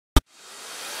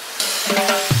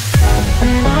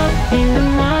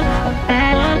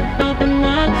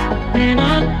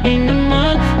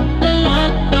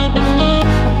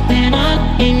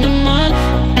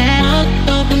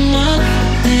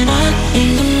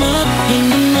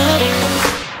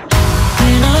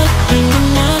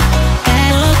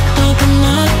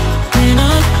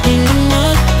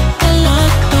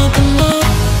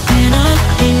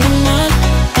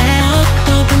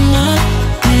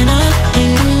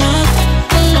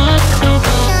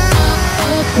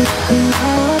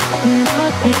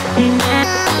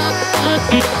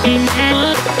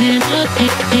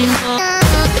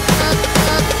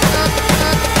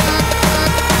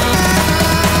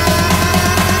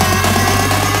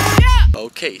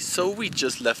Okay, so we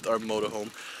just left our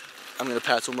motorhome. I'm gonna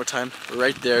pass one more time.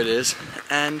 Right there it is.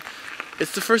 And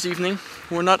it's the first evening.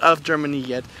 We're not out of Germany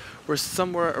yet. We're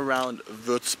somewhere around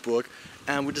Würzburg.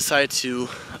 And we decided to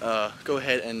go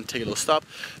ahead and take a little stop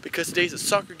because today's a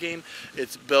soccer game.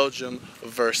 It's Belgium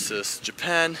versus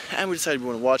Japan, and we decided we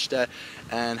want to watch that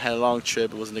and had a long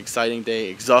trip. It was an exciting day,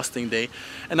 exhausting day,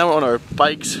 and now we're on our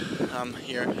bikes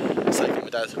here. Cycling, my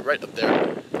dad's right up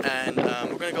there, and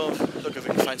we're gonna go look if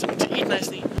we can find something to eat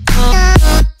nicely.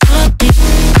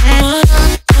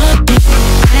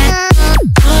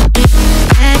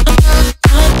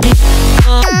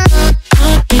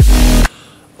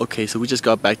 Okay, so we just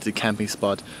got back to the camping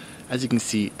spot. As you can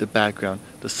see, the background,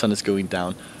 the sun is going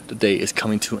down. The day is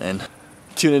coming to an end.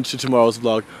 Tune into tomorrow's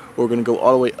vlog. We're gonna go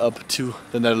all the way up to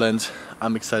the Netherlands.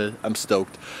 I'm excited, I'm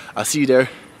stoked. I'll see you there.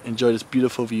 Enjoy this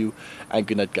beautiful view, and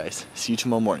good night, guys. See you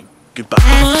tomorrow morning.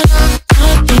 Goodbye.